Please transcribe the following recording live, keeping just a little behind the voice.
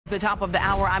The top of the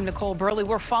hour, I'm Nichole Berlie.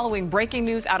 We're following breaking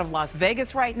news out of Las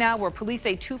Vegas right now, where police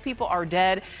say 2 people are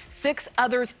dead, 6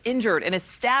 others injured in a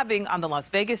stabbing on the Las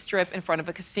Vegas Strip in front of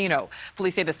a casino.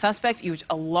 Police say the suspect used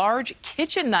a large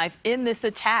kitchen knife in this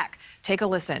attack. Take a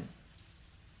listen.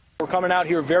 We're coming out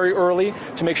here very early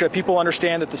to make sure that people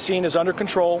understand that the scene is under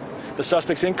control, the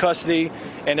suspect's in custody,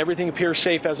 and everything appears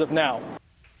safe as of now.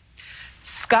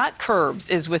 Scott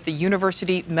Krebs is with the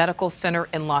University Medical Center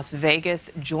in Las Vegas,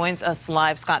 joins us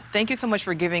live. Scott, thank you so much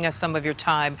for giving us some of your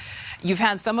time. You've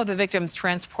had some of the victims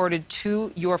transported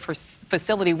to your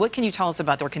facility. What can you tell us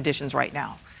about their conditions right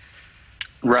now?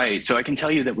 Right. So I can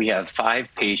tell you that we have 5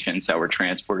 patients that were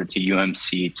transported to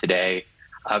UMC today.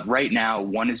 Right now,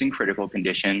 1 is in critical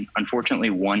condition. Unfortunately,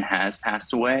 1 has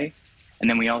passed away. And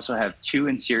then we also have 2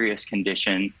 in serious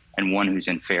condition and 1 who's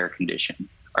in fair condition.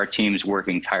 Our team's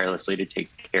working tirelessly to take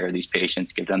care of these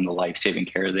patients, give them the life-saving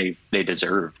care they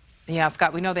deserve. Yeah,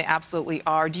 Scott, we know they absolutely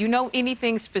are. Do you know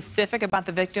anything specific about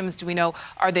the victims? Do we know,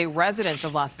 are they residents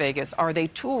of Las Vegas? Are they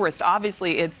tourists?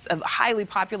 Obviously, it's a highly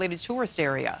populated tourist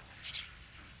area.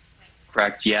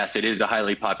 Correct. Yes, it is a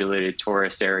highly populated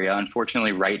tourist area.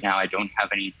 Unfortunately, right now, I don't have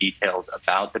any details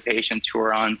about the patients who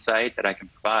are on site that I can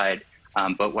provide.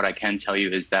 But what I can tell you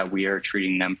is that we are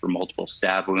treating them for multiple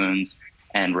stab wounds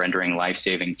and rendering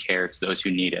life-saving care to those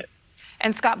who need it.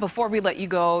 And Scott, before we let you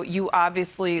go, you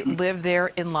obviously live there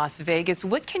in Las Vegas.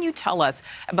 What can you tell us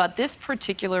about this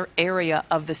particular area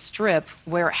of the Strip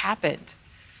where it happened?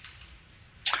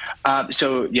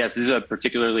 So, yes, this is a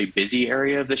particularly busy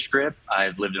area of the Strip.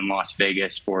 I've lived in Las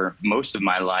Vegas for most of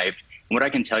my life. And what I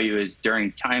can tell you is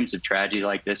during times of tragedy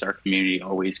like this, our community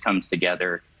always comes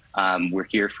together. We're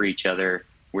here for each other.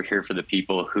 We're here for the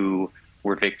people who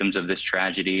were victims of this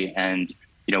tragedy, and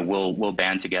we'll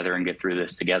band together and get through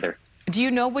this together. Do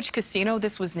you know which casino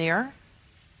this was near?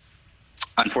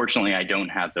 Unfortunately, I don't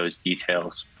have those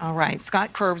details. All right.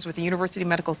 Scott Krebs with the University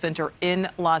Medical Center in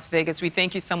Las Vegas. We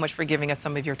thank you so much for giving us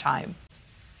some of your time.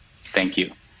 Thank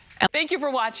you. And thank you for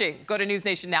watching. Go to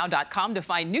newsnationnow.com to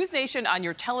find NewsNation on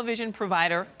your television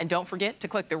provider. And don't forget to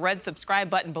click the red subscribe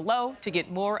button below to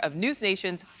get more of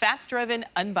NewsNation's fact-driven,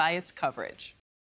 unbiased coverage.